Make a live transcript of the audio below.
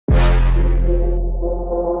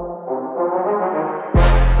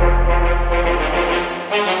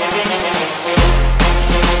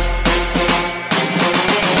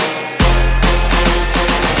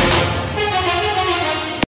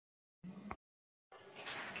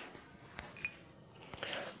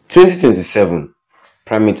2027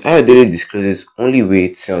 Primate Ayodele discloses only way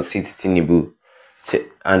to unseat Tinubu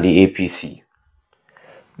and the APC.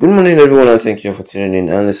 Good morning, everyone, and thank you for tuning in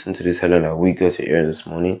and listening to this headline that we got to hear this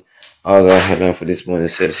morning. As our headline for this morning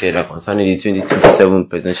says here that concerning the 2027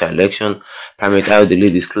 presidential election, Primate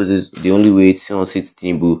Ayodele discloses the only way to unseat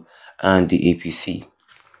Tinubu and the APC.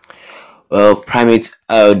 Well, Primate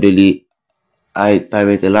Elijah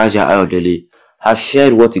Ayodele has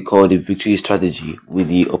shared what he called the victory strategy with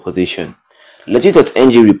the opposition.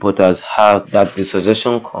 Legit.ng reporters have that the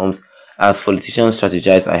suggestion comes as politicians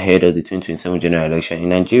strategize ahead of the 2027 general election in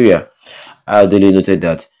Nigeria. Ayodele noted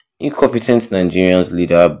that incompetent Nigerians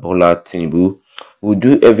leader Bola Tinubu will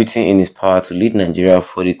do everything in his power to lead Nigeria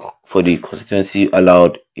for the constituency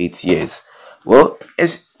allowed 8 years. Well,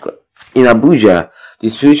 in Abuja, the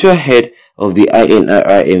spiritual head of the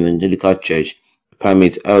INRI Evangelical Church,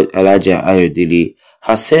 Primate Elijah Ayodele,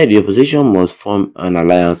 has said the opposition must form an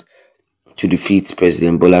alliance to defeat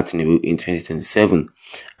President Bola Tinubu in 2027.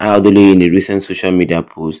 Ayodele, in a recent social media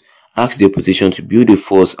post, asked the opposition to build a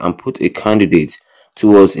force and put a candidate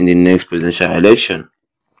towards in the next presidential election.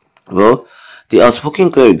 Well, the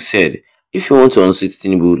outspoken cleric said, if you want to unseat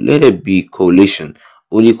Tinubu, let it be coalition.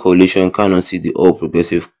 Only coalition can unseat the All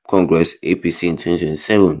Progressive Congress APC in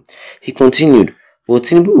 2027. He continued, but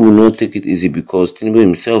Tinubu will not take it easy because Tinubu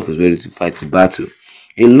himself is ready to fight the battle.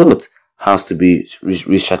 A lot has to be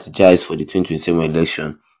re-strategized for the 2027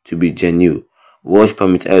 election to be genuine. Watch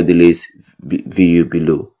Primate Ayodele's video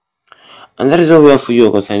below. And that is what we have for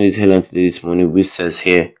you concerning this headline today this morning, which says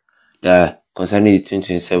here that concerning the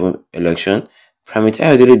 2027 election, Primate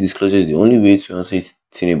Ayodele discloses the only way to unseat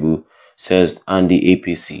Tinubu, says, and the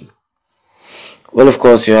APC. Well, of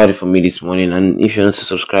course, you heard it from me this morning, and if you're not a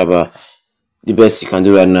subscriber, the best you can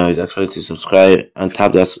do right now is actually to subscribe and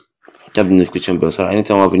tap the notification bell so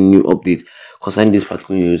anytime I have a new update concerning this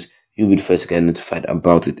particular news, you'll be the first to get notified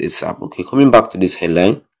about it ASAP. Okay, coming back to this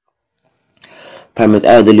headline, Primate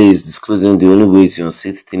Ayodele is disclosing the only way to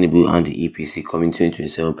unseat Tinubu and the APC coming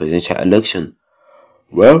 2027 presidential election.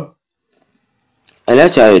 Well,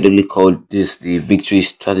 Elijah Ayodele called this the victory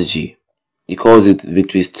strategy. He calls it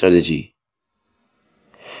victory strategy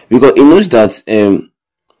because he knows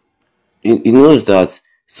that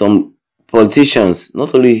some politicians,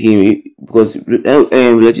 not only him, because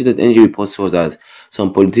Legit.ng reports was that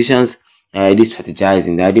some politicians are already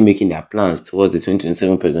strategizing, they're already making their plans towards the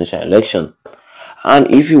 2027 presidential election.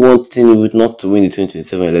 And if you want Tinubu not to win the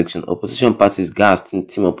 2027 election, opposition parties gas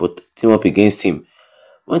team up against him.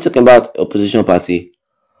 When talking about opposition party,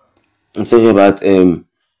 I'm talking about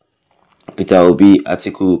Peter Obi,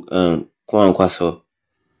 Atiku, Kwankwaso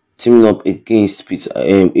teaming up against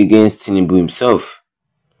Tinubu himself.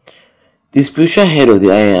 The spiritual head of the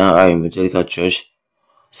INRI Evangelical Church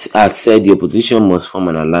has said the opposition must form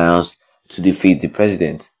an alliance to defeat the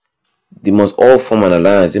president. They must all form an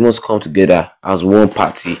alliance. They must come together as one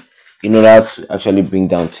party in order to actually bring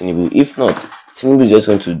down Tinubu. If not, Tinubu is just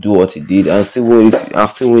going to do what he did and still win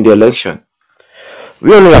the election.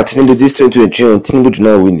 We all know that Tinubu this 2023 Tinubu did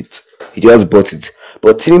not win it. He just bought it.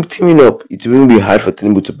 But teaming up, it will be hard for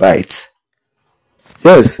Tinubu to buy it.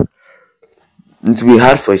 Yes. It will be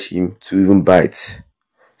hard for him to even buy it.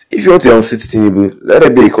 If you want to unseat Tinubu, let there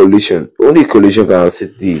be a coalition. Only a coalition can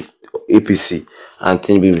unseat the APC and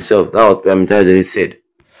Tinubu himself. That's what Primate Ayodele said.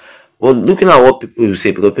 But looking at what people will say,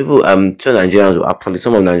 because people, some Nigerians will actually,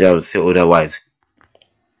 some of Nigerians will say otherwise.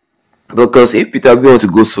 Because if Peter Obi want to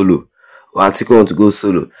go solo, or Atiku want to go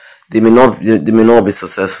solo, they may not be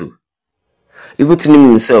successful. Even Tinubu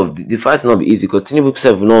himself, the fight will not be easy because Tinubu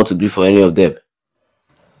himself will not want to do for any of them.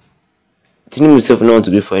 Tinubu himself will not want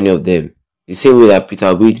to do for any of them. The same way that Peter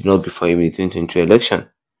Obi did not do for him in the 2023 election.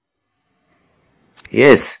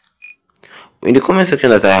 Yes. In the comment section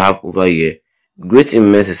that I have over here, Great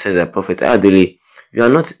Immense says that Prophet Ayodele, you are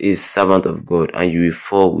not a servant of God and you will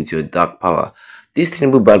fall with your dark power. This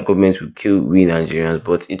Tinubu bad government will kill we Nigerians,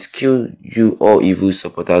 but it kill you all evil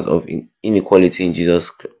supporters of inequality in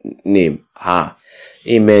Jesus' name.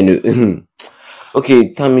 Amen.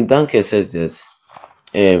 Okay, Tammy Danke says that,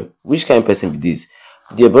 which kind of person be this?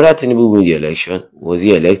 Did brother Tinubu win the election? Was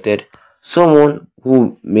he elected? Someone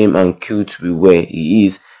who maimed and killed to be where he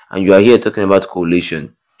is, and you are here talking about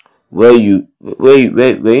coalition. Were you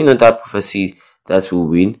not that prophecy that will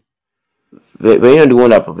win? Were you not the one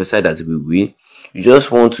that prophesied that will win? You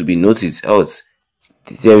just want to be noticed, else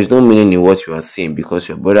there is no meaning in what you are saying because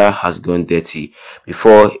your brother has gone dirty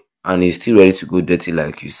before and is still ready to go dirty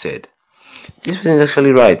like you said. This person is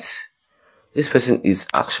actually right. This person is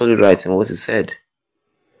actually right in what he said.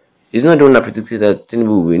 He's not the one that predicted that Tinubu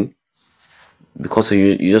will win because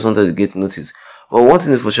you just wanted to get noticed. But one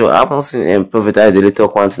thing is for sure, I haven't seen Prophet Ayodele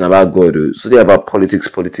talk one thing about God. So they about politics.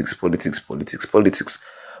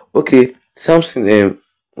 Okay, something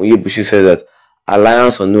Oyèbùchì said that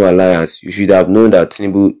alliance or no alliance, you should have known that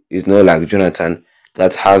Tinubu is not like Jonathan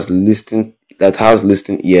that has listening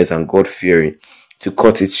ears and God fearing to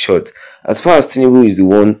cut it short. As far as Tinubu is the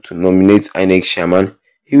one to nominate INEC chairman,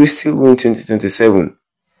 he will still win 2027.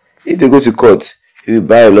 If they go to court, he will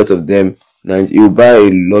buy a lot of them.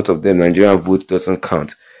 Nigerian vote doesn't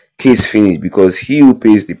count. Case finished, because he who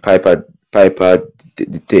pays the piper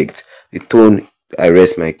detects the tone. I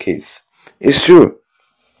rest my case. It's true,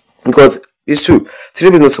 because it's true.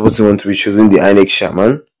 Tinubu is not supposed to be choosing the INEC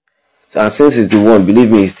chairman. And since he's the one, believe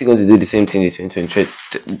me, he's still going to do the same thing in the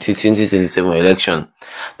 2027 election.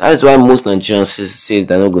 That is why most Nigerians say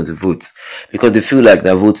they're not going to vote, because they feel like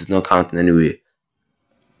their vote is not counting anyway.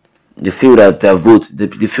 They feel that their vote, they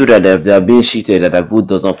feel that they are being cheated, that their vote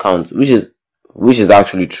does not count, which is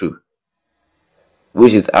actually true.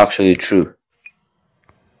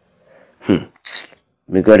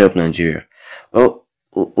 May God help Nigeria. Well,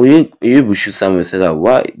 Oyèbùchì Samuel said that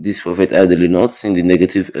why this prophet Ayodele not seen the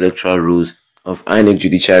negative electoral rules of INEC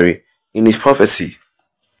judiciary in his prophecy.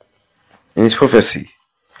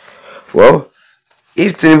 Well,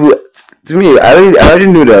 if Tinubu, to me, I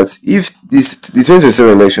already know that if the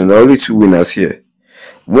 2027 election, there are only two winners here.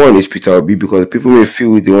 One is Peter Obi, because people may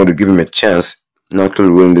feel they want to give him a chance not to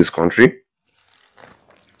rule in this country.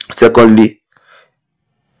 Secondly,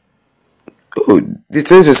 the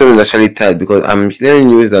 2027 is actually tight, because I'm hearing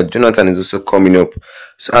news that Jonathan is also coming up.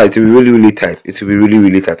 So it will be really tight. It will be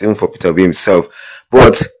really tight, even for Peter Obi himself.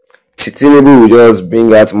 But Tinubu will just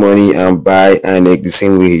bring out money and buy INEC the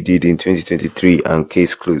same way he did in 2023, and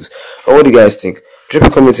case closed. What do you guys think? Drop a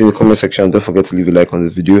comment in the comment section. Don't forget to leave a like on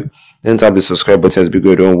this video. Then tap the subscribe button as big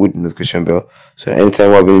red one with the notification bell, so anytime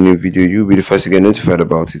we have any new video, you'll be the first to get notified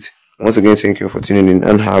about it. Once again, thank you for tuning in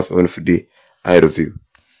and have a wonderful day ahead of you.